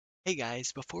Hey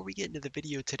guys, before we get into the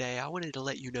video today, I wanted to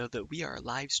let you know that we are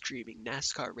live streaming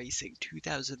NASCAR Racing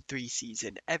 2003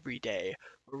 season every day.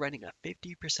 We're running a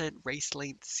 50% race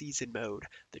length season mode,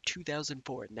 the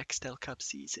 2004 Nextel Cup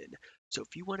season. So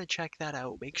if you want to check that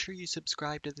out, make sure you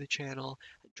subscribe to the channel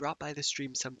and drop by the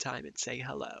stream sometime and say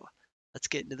hello. Let's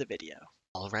get into the video.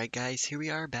 Alright guys, here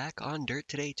we are back on Dirt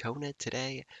to Daytona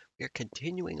today. We are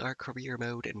continuing our career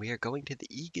mode and we are going to the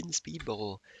Egan Speed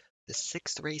Bowl, the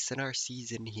 6th race in our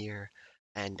season here.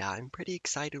 And I'm pretty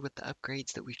excited with the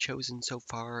upgrades that we've chosen so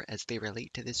far as they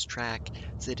relate to this track,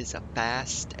 as it is a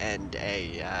fast and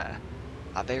a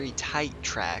very tight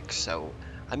track. So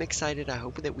I'm excited. I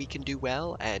hope that we can do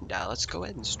well, and let's go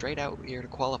ahead and straight out here to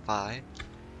qualify.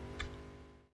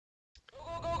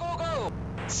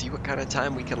 See what kind of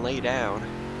time we can lay down.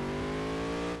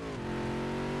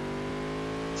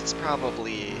 This is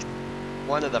probably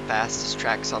one of the fastest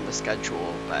tracks on the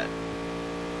schedule, but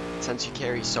since you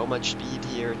carry so much speed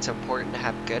here, it's important to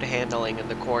have good handling in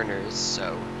the corners,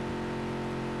 so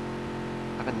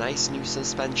I have a nice new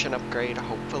suspension upgrade.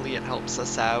 Hopefully it helps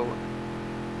us out.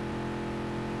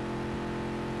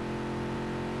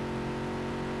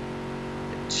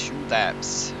 And 2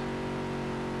 laps.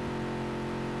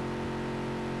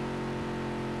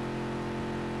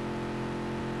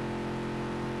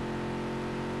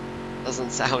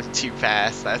 Doesn't sound too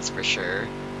fast, that's for sure.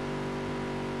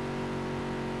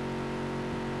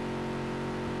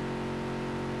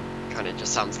 Kinda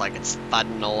just sounds like it's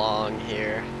thudding along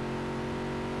here.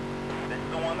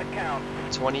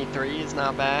 23 is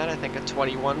not bad. I think a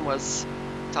 21 was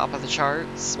top of the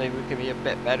charts. Maybe we can be a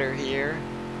bit better here.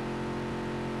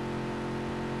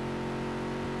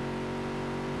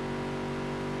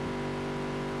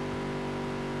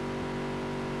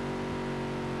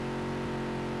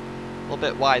 A little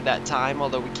bit wide that time,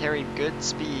 although we carried good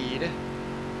speed.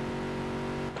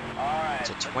 It's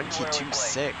a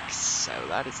 22.6, so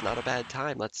that is not a bad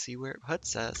time. Let's see where it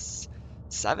puts us.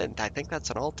 7th, I think that's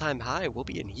an all-time high. We'll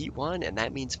be in Heat 1, and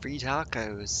that means free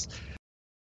tacos.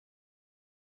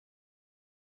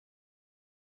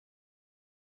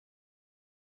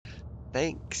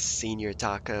 Thanks, Senior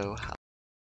Taco.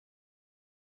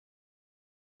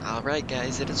 Alright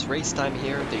guys, it is race time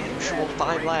here. The usual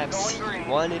 5 laps, Heat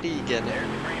 1 at Egan.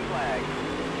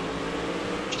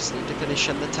 Just need to finish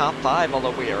in the top 5,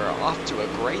 although we are off to a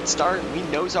great start. We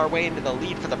nose our way into the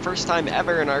lead for the first time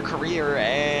ever in our career,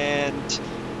 and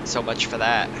so much for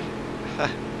that.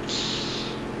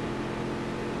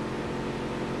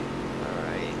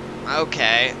 Alright,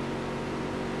 okay.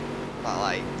 But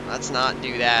like, let's not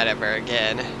do that ever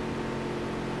again.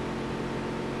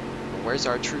 Where's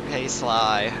our true pace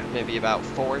lie? Maybe about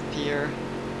 4th here.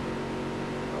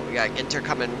 Oh, we got Ginter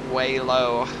coming way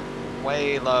low.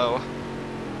 Way low.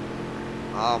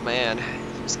 Oh man,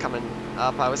 he was coming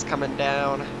up, I was coming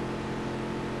down.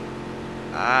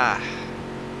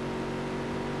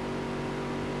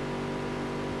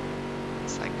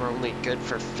 Looks like we're only good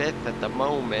for 5th at the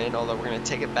moment, although we're going to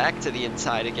take it back to the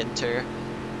inside again to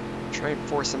try and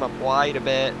force him up wide a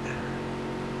bit.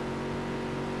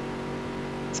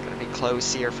 It's going to be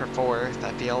close here for 4th.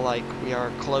 I feel like we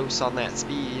are close on that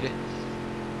speed.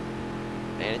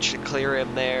 Managed to clear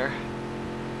him there.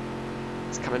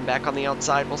 He's coming back on the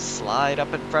outside. We'll slide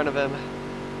up in front of him.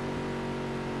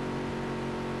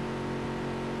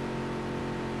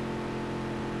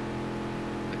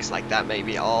 Looks like that may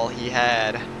be all he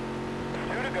had. 2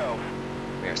 to go.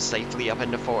 We are safely up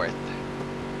into 4th.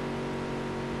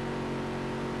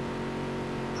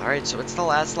 Alright, so it's the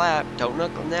last lap. Don't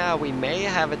look now. We may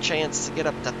have a chance to get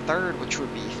up to 3rd, which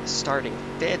would be starting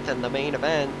 5th in the main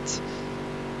event.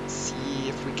 See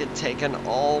if we can take an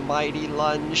almighty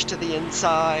lunge to the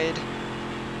inside.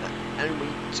 And we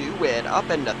do it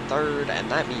up into 3rd, and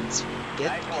that means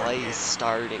 5th place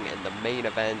starting in the main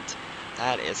event.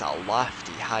 That is a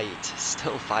lofty height.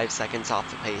 Still 5 seconds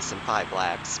off the pace in 5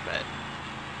 laps, but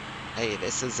hey,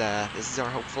 this is our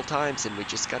hopeful times, and we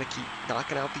just gotta keep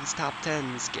knocking out these top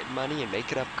 10s, getting money and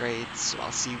making upgrades. So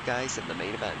I'll see you guys in the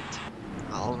main event.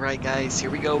 Alright guys, here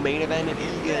we go, main event at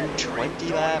Egan,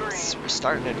 20 laps. We're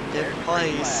starting in 5th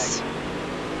place.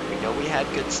 We know we had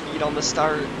good speed on the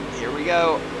start. Here we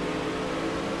go.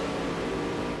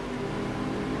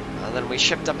 And then we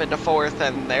shift up into 4th,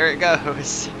 and there it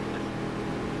goes.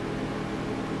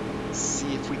 Let's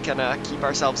see if we can keep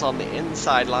ourselves on the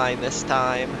inside line this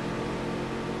time.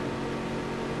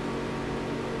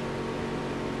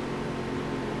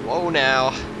 Whoa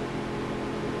now.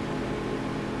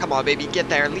 Come on, baby, get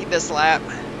there. Lead this lap.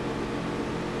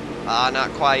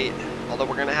 Not quite. Although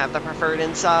we're going to have the preferred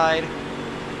inside.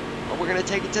 But we're going to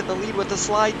take it to the lead with the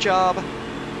slide job.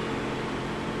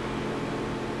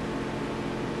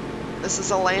 This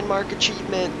is a landmark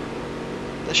achievement.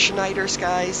 The Schneider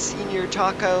Sky Senior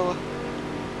Taco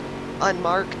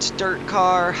unmarked dirt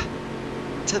car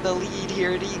to the lead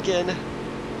here at Egan.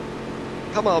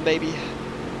 Come on, baby.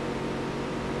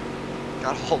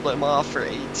 Gotta hold him off for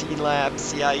 18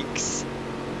 laps, yikes.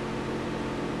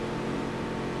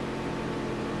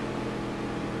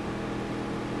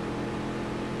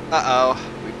 Uh-oh,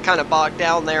 we kind of bogged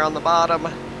down there on the bottom.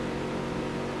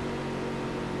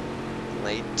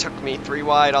 They took me 3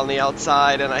 wide on the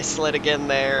outside and I slid again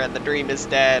there and the dream is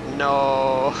dead.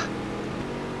 No.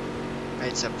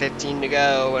 Alright, so 15 to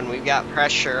go and we've got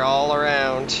pressure all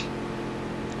around.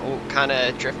 Oh, kind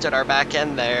of drifted our back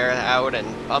end there out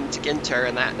and bumped Ginter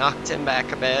and that knocked him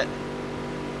back a bit.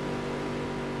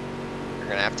 We're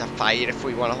gonna have to fight if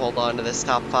we want to hold on to this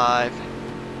top 5.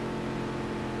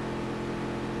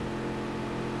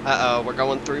 Uh-oh, we're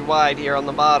going 3 wide here on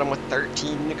the bottom with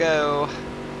 13 to go.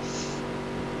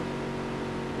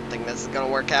 I think this is going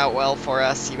to work out well for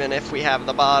us, even if we have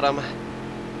the bottom.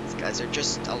 These guys are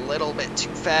just a little bit too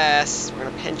fast. We're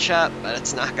going to pinch up, but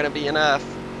it's not going to be enough.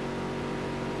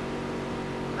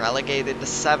 Relegated to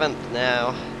 7th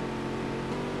now.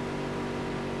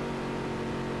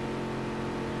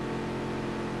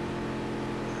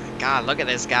 God, look at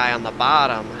this guy on the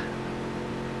bottom.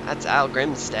 That's Al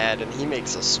Grimstad, and he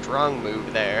makes a strong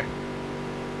move there.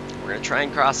 We're going to try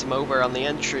and cross him over on the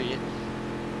entry.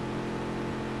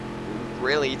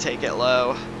 Really take it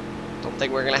low. Don't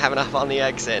think we're going to have enough on the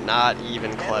exit, not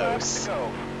even close.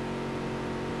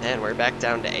 And we're back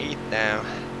down to 8th now.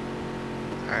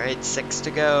 Alright, 6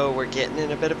 to go. We're getting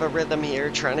in a bit of a rhythm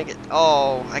here, trying to get...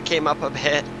 Oh, I came up a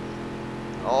bit.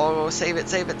 Oh, save it,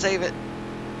 save it, save it.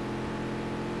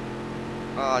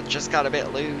 Oh, it just got a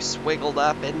bit loose, wiggled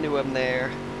up into him there.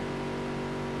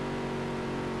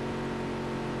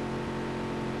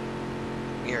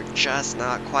 We are just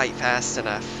not quite fast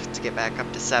enough to get back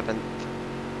up to 7th.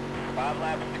 5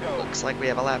 laps to go. Looks like we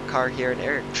have a lap car here and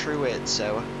Eric Truitt,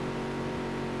 so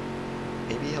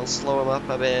maybe he'll slow him up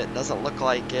a bit. Doesn't look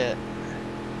like it.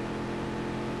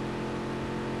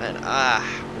 And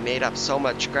we made up so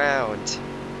much ground.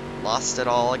 Lost it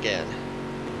all again.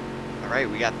 Alright,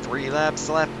 we got 3 laps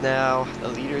left now. The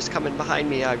leader's coming behind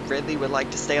me. I really would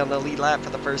like to stay on the lead lap for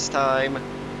the first time.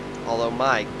 Although,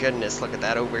 my goodness, look at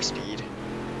that overspeed.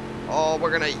 Oh,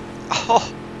 we're gonna...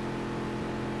 Oh!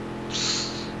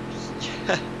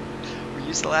 Yeah. We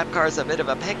used the lap car as a bit of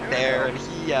a pick there, and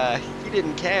he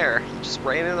didn't care. He just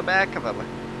ran in the back of him.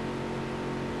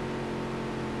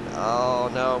 Oh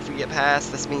no, if we get past,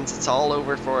 this means it's all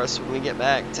over for us when we get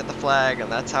back to the flag,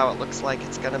 and that's how it looks like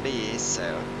it's gonna be,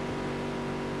 so...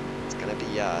 Going to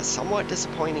be somewhat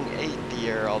disappointing 8th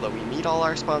here, although we meet all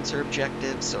our sponsor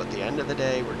objectives, so at the end of the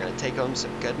day we're going to take home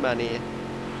some good money.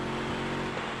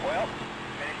 Well,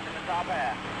 finished in the top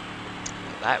half.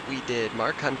 That we did.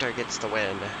 Mark Hunter gets the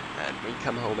win, and we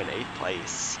come home in 8th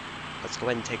place. Let's go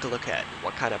ahead and take a look at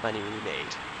what kind of money we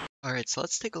made. Alright, so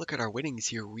let's take a look at our winnings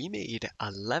here. We made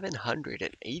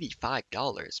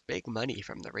 $1,185, big money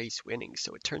from the race winnings,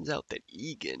 so it turns out that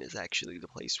Egan is actually the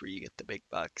place where you get the big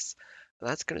bucks.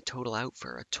 That's going to total out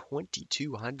for a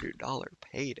 $2,200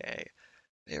 payday.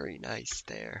 Very nice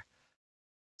there.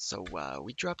 So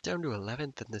we dropped down to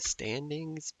 11th in the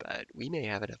standings, but we may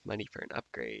have enough money for an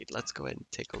upgrade. Let's go ahead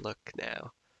and take a look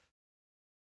now.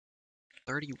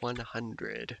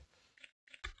 3,100.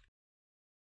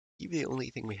 The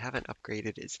only thing we haven't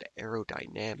upgraded is the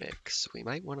aerodynamics, so we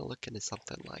might want to look into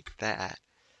something like that.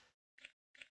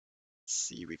 Let's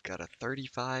see, we've got a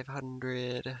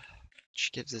 3,500.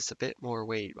 Which gives us a bit more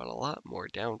weight, but a lot more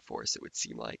downforce, it would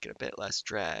seem like, and a bit less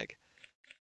drag.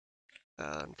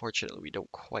 Unfortunately, we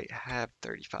don't quite have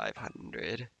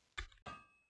 3,500.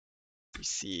 You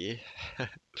see,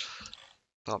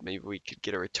 thought maybe we could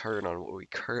get a return on what we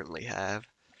currently have.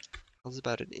 How's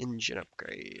about an engine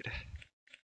upgrade?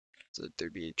 So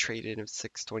there'd be a trade-in of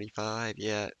 625.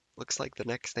 Yeah, looks like the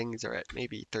next things are at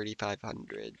maybe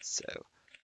 3,500, so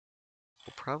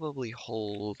we'll probably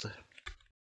hold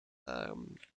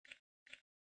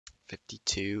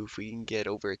 52. If we can get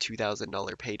over a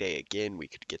 $2,000 payday again, we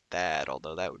could get that,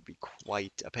 although that would be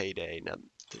quite a payday, not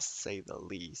to say the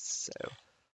least. So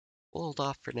we'll hold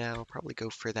off for now, probably go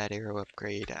for that aero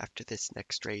upgrade after this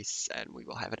next race, and we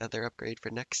will have another upgrade for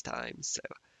next time. So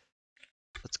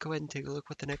let's go ahead and take a look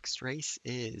what the next race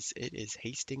is. It is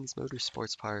Hastings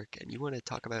Motorsports Park, and you want to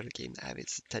talk about a game that has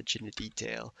its attention to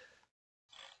detail.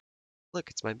 Look,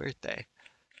 it's my birthday.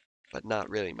 But not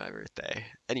really my birthday.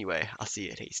 Anyway, I'll see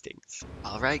you at Hastings.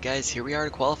 Alright guys, here we are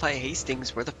to qualify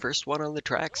Hastings. We're the first one on the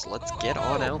track, so let's get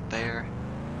on out there.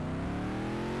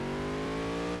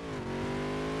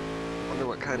 Wonder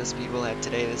what kind of speed we'll have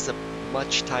today. This is a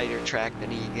much tighter track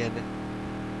than Egan.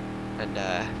 And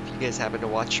if you guys happen to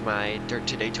watch my Dirt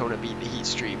to Daytona Beat the Heat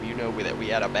stream, you know that we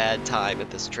had a bad time at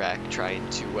this track trying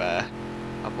to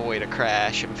avoid a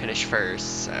crash and finish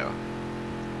first, so...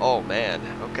 Oh man,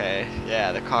 okay,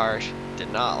 yeah, the car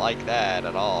did not like that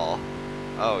at all.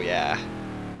 Oh yeah.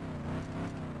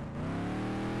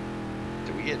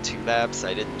 Did we get 2 laps?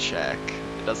 I didn't check.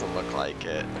 It doesn't look like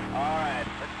it. Alright,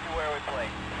 let's see where we play.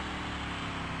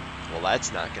 Well,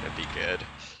 that's not gonna be good.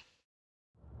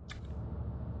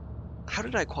 How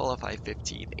did I qualify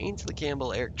 15th? Ainsley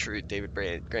Campbell, Eric Trude, David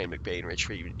Brandt, Graham McBain, Rich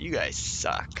Reed. You guys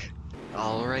suck.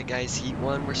 Alright guys, Heat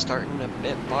 1, we're starting a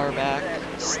bit far back.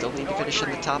 Still need to finish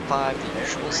in the top 5, the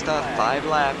usual stuff, 5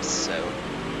 laps, so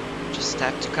just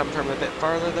have to come from a bit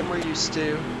farther than we're used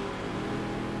to.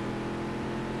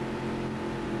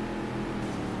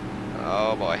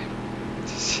 Oh boy.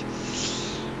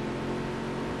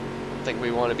 Don't think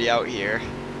we want to be out here.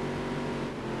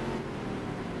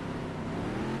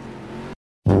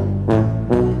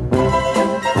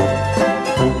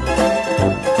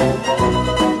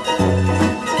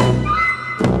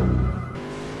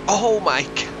 Oh my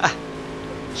god.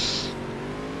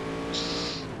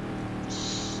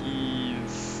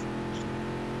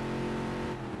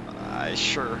 I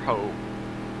sure hope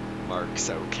Mark's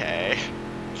okay.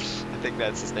 I think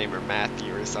that's his name, or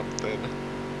Matthew or something.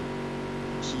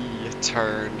 He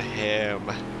turned him.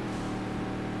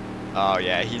 Oh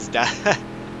yeah, he's dead.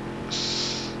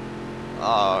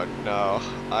 Oh no,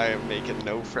 I am making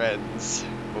no friends.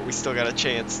 But we still got a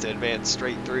chance to advance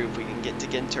straight through if we can get to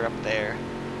Ginter up there.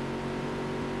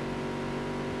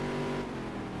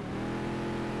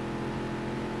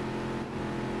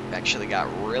 Actually got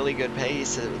really good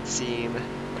pace, it would seem. 2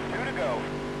 to go.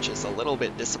 Which is a little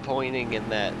bit disappointing in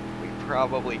that we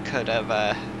probably could have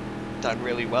done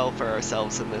really well for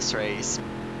ourselves in this race.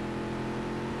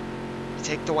 We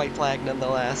take the white flag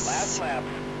nonetheless. Last lap.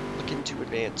 Looking to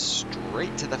advance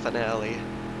straight to the finale.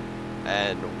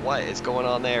 And what is going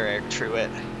on there, Eric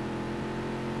Truitt?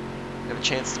 We have a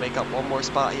chance to make up one more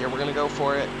spot here. We're going to go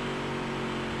for it.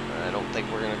 I don't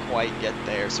think we're going to quite get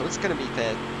there, so it's going to be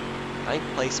 5th.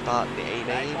 9th place spot in the A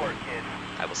main. Nice work, kid.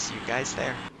 I will see you guys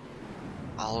there.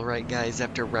 Alright guys,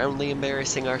 after roundly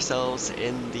embarrassing ourselves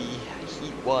in the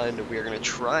Heat 1, we're going to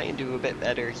try and do a bit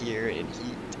better here in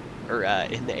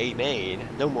in the A main.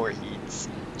 No more heats.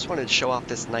 Just wanted to show off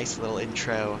this nice little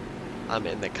intro.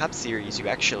 In the Cup Series, you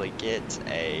actually get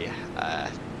a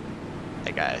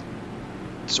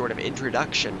sort of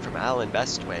introduction from Alan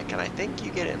Bestwick, and I think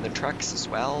you get it in the trucks as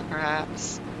well,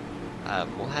 perhaps.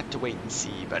 We'll have to wait and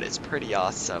see, but it's pretty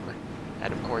awesome.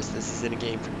 And of course, this is in a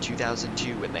game from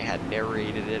 2002 when they had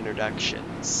narrated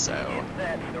introductions, so... Get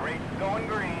set. The race is going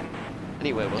green.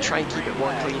 Anyway, we'll try and keep it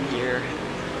more clean here.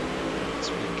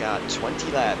 So we've got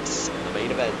 20 laps in the main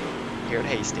event here at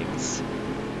Hastings.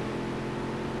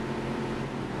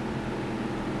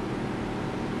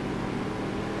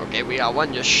 Okay, we got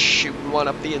one just shooting one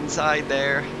up the inside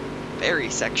there.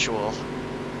 Very sexual.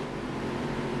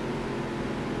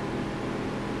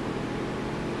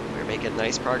 Making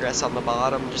nice progress on the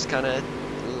bottom, just kind of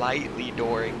lightly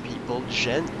dooring people,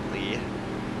 gently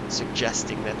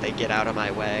suggesting that they get out of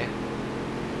my way.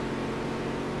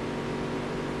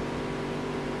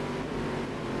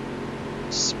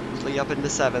 Smoothly up into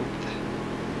 7th.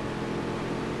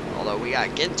 Although we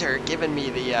got Ginter giving me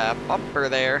the bumper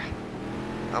there.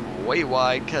 I'm way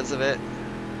wide because of it.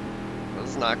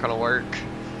 It's not going to work.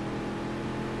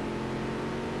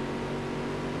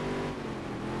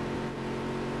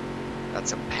 Got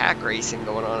some pack racing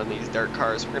going on in these dirt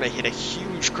cars. We're going to hit a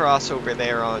huge crossover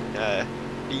there on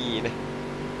Bean.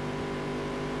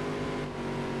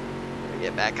 Gonna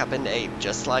get back up into 8th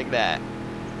just like that.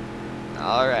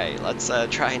 Alright, let's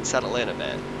try and settle in a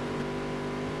bit.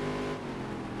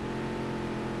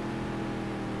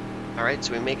 Alright,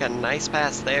 so we make a nice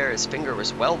pass there. His finger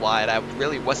was well wide. I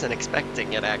really wasn't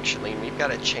expecting it, actually. And we've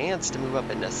got a chance to move up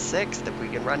into 6th if we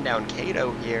can run down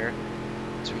Cato here.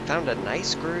 So we found a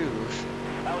nice groove.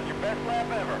 That was your best lap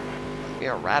ever. We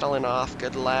are rattling off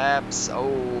good laps.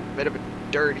 Oh, bit of a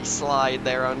dirty slide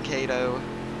there on Cato.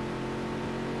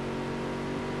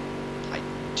 I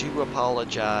do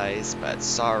apologize, but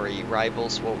sorry,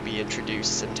 rivals won't be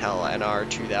introduced until NR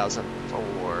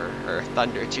 2004, or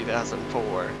Thunder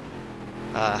 2004.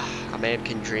 A man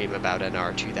can dream about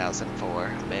NR 2004.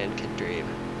 A man can dream.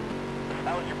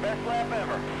 That was your best lap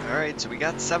ever. Alright, so we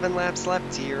got 7 laps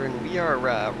left here, and we are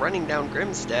running down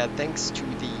Grimstad thanks to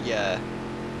the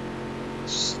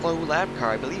slow lap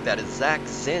car. I believe that is Zach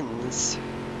Zins.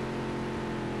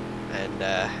 And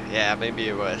yeah, maybe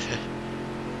it was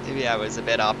Maybe I was a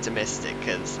bit optimistic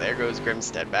because there goes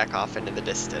Grimstead back off into the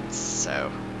distance.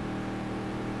 So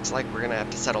looks like we're gonna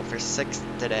have to settle for sixth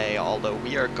today, although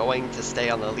we are going to stay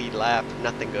on the lead lap if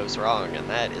nothing goes wrong, and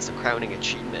that is a crowning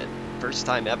achievement. First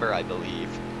time ever, I believe.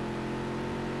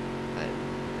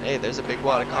 And hey, there's a big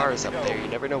wad of cars up there. You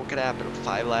never know what could happen with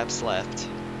 5 laps left.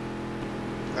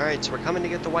 Alright, so we're coming to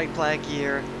get the white flag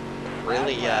here.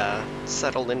 Really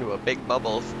settled into a big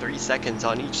bubble, 3 seconds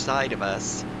on each side of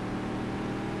us.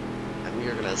 And we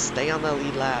are going to stay on the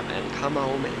lead lap and come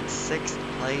home in 6th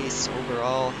place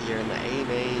overall here in the A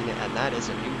main, and that is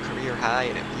a new career high,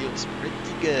 and it feels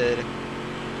pretty good.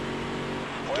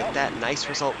 Get that nice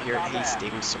result here at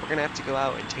Hastings, so we're going to have to go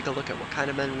out and take a look at what kind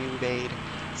of money we made.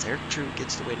 Eric True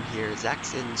gets the win here. Zach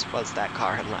Sins was that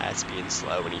car in last, being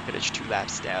slow, and he finished 2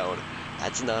 laps down.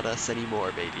 That's not us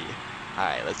anymore, baby.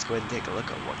 Alright, let's go ahead and take a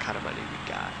look at what kind of money we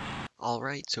got.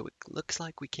 Alright, so it looks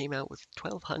like we came out with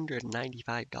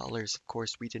 $1,295. Of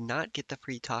course, we did not get the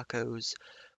free tacos,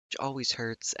 which always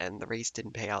hurts, and the race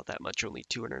didn't pay out that much, only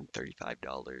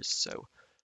 $235. So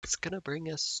it's gonna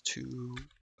bring us to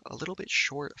a little bit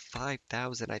short of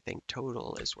 5,000, I think,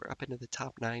 total, as we're up into the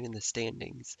top 9 in the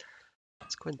standings.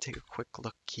 Let's go ahead and take a quick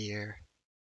look here.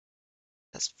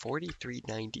 That's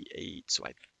 43.98, so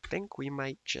I think we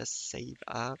might just save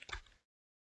up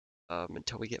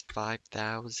until we get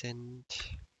 5,000.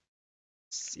 Let's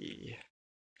see.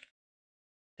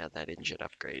 Now that engine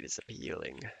upgrade is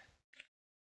appealing.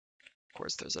 Of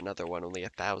course, there's another one, only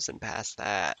 1,000 past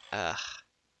that. Ugh.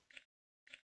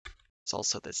 There's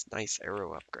also this nice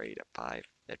aero upgrade at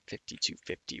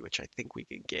 5250, which I think we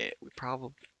can get. We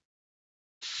probably,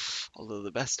 although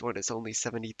the best one is only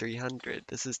 7,300.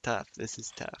 This is tough. This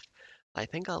is tough. I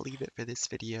think I'll leave it for this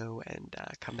video and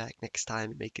come back next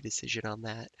time and make a decision on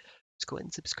that. Just go ahead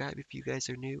and subscribe if you guys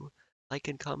are new. Like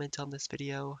and comment on this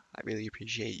video. I really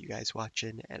appreciate you guys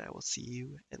watching, and I will see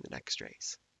you in the next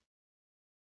race.